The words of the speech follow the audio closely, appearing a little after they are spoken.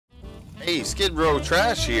Hey, Skid Row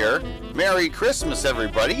Trash here. Merry Christmas,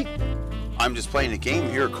 everybody. I'm just playing a game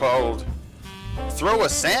here called Throw a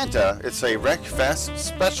Santa. It's a Wreckfest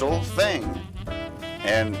special thing.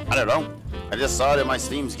 And I don't know. I just saw it in my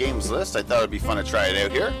Steam's games list. I thought it'd be fun to try it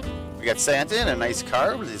out here. We got Santa in a nice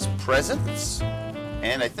car with his presents.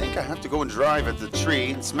 And I think I have to go and drive at the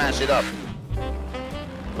tree and smash it up.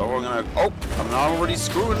 So we're gonna... Oh, I'm already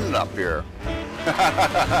screwing it up here.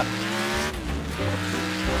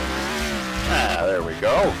 Ah, there we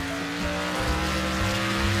go.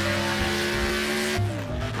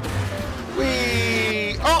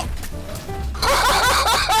 Whee! Oh!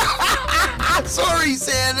 Sorry,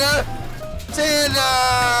 Santa!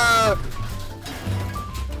 Santa!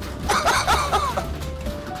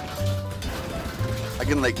 I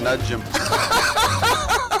can, like, nudge him.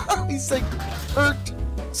 He's, like, hurt.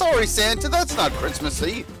 Sorry, Santa, that's not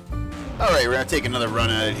Christmassy. Alright, we're gonna take another run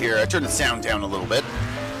at it here. I turned the sound down a little bit.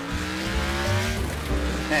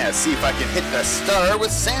 Yeah, see if I can hit the star with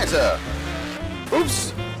Santa.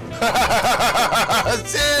 Oops.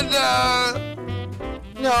 Santa!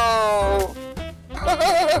 No!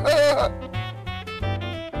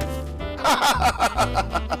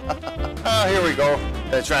 Here we go.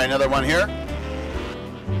 Let's try another one here.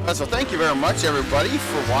 So thank you very much, everybody,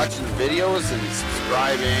 for watching the videos and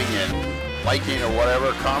subscribing and liking or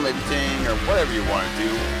whatever, commenting or whatever you want to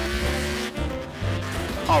do.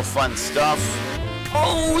 All fun stuff.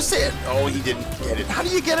 Oh, Santa! Oh, he didn't get it. How do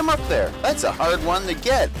you get him up there? That's a hard one to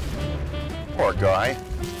get. Poor guy.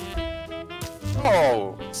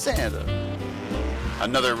 Oh, Santa.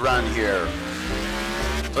 Another run here.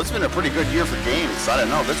 So it's been a pretty good year for games. I don't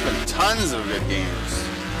know. There's been tons of good games.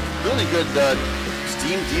 Really good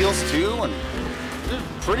Steam deals, too. And they're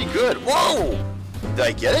pretty good. Whoa! Did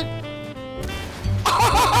I get it?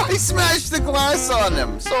 Oh, I smashed the glass on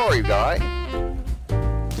him. Sorry, guy.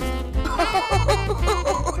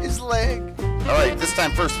 His leg. Alright, this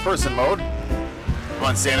time first person mode. Come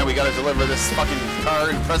on, Santa, we gotta deliver this fucking car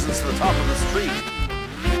and presents to the top of the street.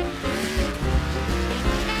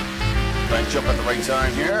 Try and jump at the right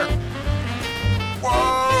time here.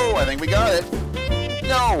 Whoa! I think we got it.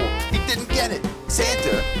 No! He didn't get it!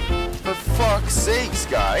 Santa! For fuck's sakes,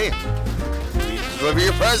 guy! You need to deliver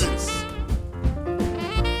your presents!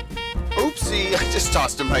 Oopsie! I just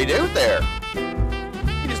tossed him right out there!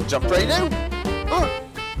 He just jumped right out! Oh.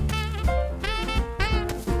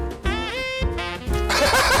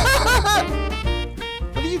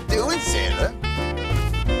 What are you doing, Santa?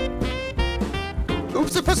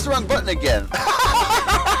 Oops, I pressed the wrong button again.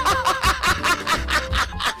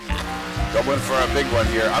 Going for a big one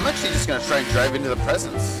here. I'm actually just gonna try and drive into the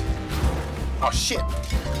presents. Oh shit!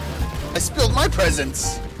 I spilled my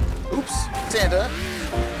presents! Oops, Santa,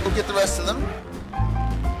 go get the rest of them.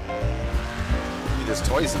 There's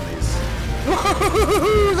toys in these.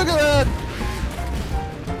 Look at that!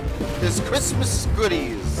 There's Christmas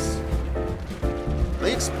goodies. Are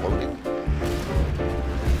they exploding?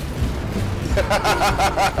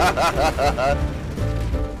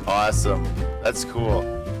 Awesome. That's cool.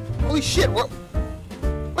 Holy shit, what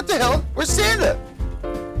the hell? Where's Santa?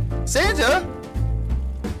 Santa?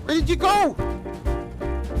 Where did you go?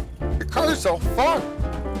 Your car's all fucked.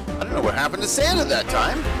 I don't know what happened to Santa that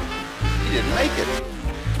time. He didn't make it.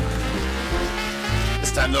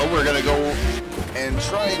 This time, though, we're gonna go and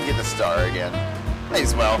try and get the star again. May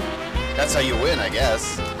as well. That's how you win, I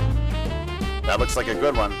guess. That looks like a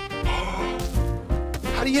good one.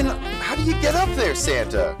 How do you get up there,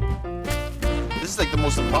 Santa? This is like the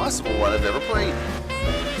most impossible one I've ever played.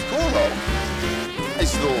 It's cool, though.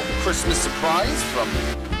 Nice little Christmas surprise from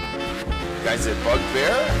guys at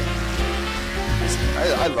Bugbear.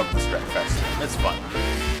 I love this Wreckfest. It's fun.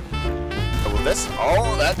 Oh, this?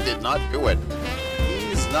 Oh, that did not do it.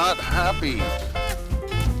 He's not happy.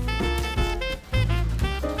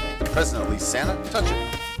 The present, at least, Santa. Touch it.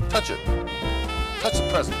 Touch it. Touch the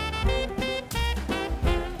present.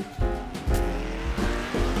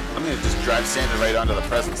 I'm gonna just drive Santa right onto the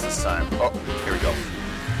presents this time. Oh, here we go.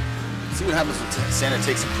 See what happens when Santa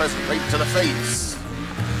takes a present right to the face.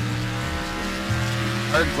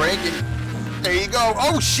 Hard brake and there you go.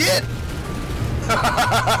 Oh shit!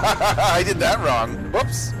 I did that wrong.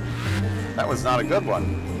 Whoops. That was not a good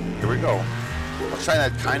one. Here we go. I'll try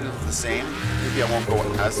that kind of the same. Maybe I won't go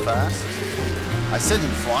as fast. I sent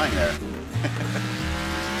him flying there.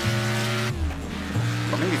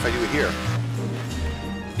 Or maybe if I do it here.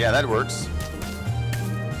 Yeah, that works.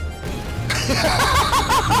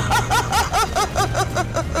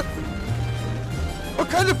 What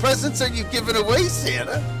kind of presents are you giving away,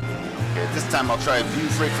 Santa? Okay, this time I'll try a view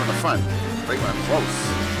right from the front. Right when I'm close.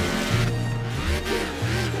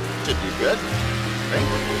 should be good. Right?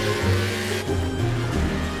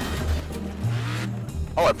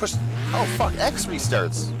 Oh, I pushed... Oh, fuck. X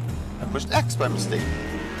restarts. I pushed X by mistake.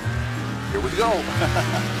 Here we go.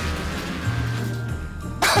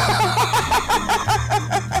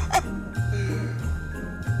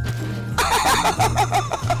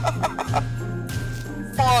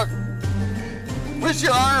 Fuck. Where's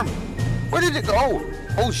your arm? Where did it go?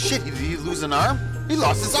 Oh, shit. Did he lose an arm? He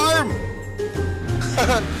lost his arm.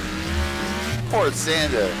 Poor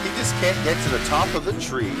Santa. He just can't get to the top of the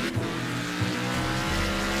tree.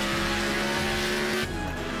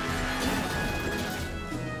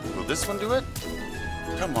 Will this one do it?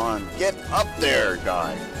 Come on, get up there,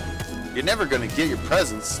 guy. You're never gonna get your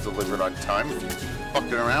presents delivered on time if you keep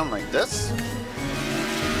fucking around like this.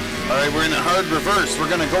 Alright, we're in a hard reverse. We're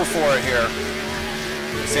gonna go for it here.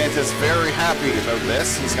 Santa's very happy about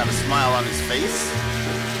this. He's got a smile on his face.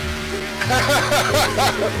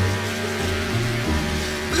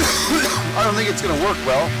 I don't think it's gonna work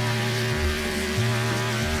well.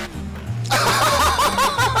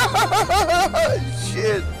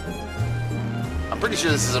 Shit. I'm pretty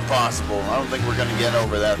sure this is impossible. I don't think we're gonna get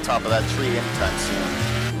over that top of that tree anytime soon.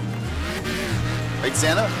 Right,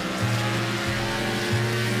 Santa?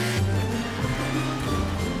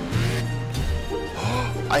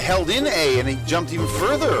 I held in A and he jumped even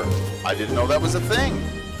further. I didn't know that was a thing.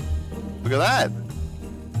 Look at that.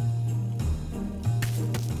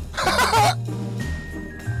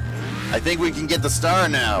 I think we can get the star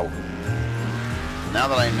now. Now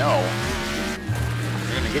that I know.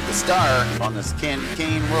 We're gonna get the star on this Candy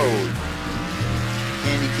Cane Road.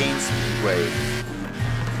 Candy Cane Speedway.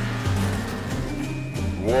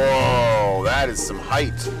 Whoa, that is some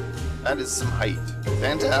height. That is some height.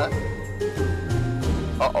 Santa?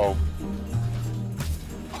 Uh-oh.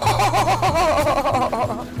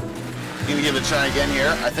 Gonna give it a try again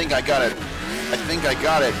here. I think I got it. I think I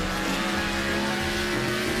got it.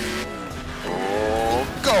 Oh,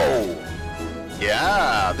 go!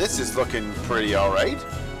 Yeah, this is looking pretty alright.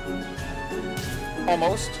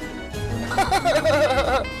 Almost.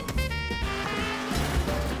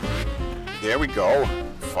 There we go.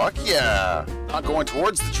 Fuck yeah. Not going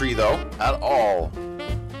towards the tree though, at all.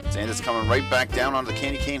 Santa's coming right back down onto the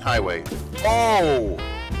Candy Cane Highway. Oh!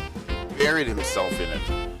 Buried himself in it.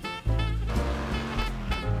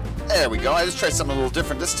 There we go. I just tried something a little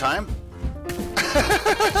different this time.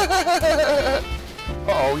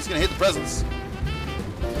 Uh-oh, he's gonna hit the presents.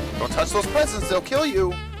 Don't touch those presents, they'll kill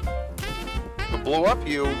you. They'll blow up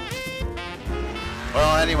you.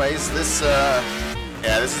 Well, anyways, this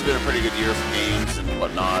has been a pretty good year for games and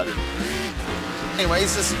whatnot.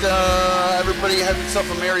 Anyways, just everybody have yourself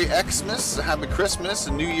a Merry Xmas, a Happy Christmas,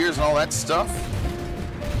 and New Year's and all that stuff.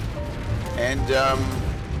 And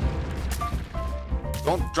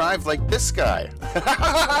don't drive like this guy.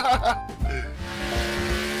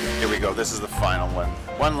 Here we go. This is the final one.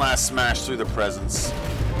 One last smash through the presents.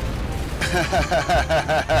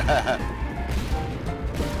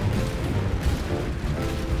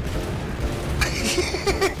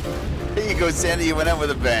 Here you go, Sandy. You went out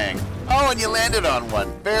with a bang. Oh, and you landed on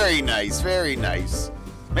one. Very nice, very nice.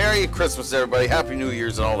 Merry Christmas, everybody. Happy New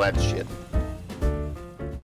Year's and all that shit.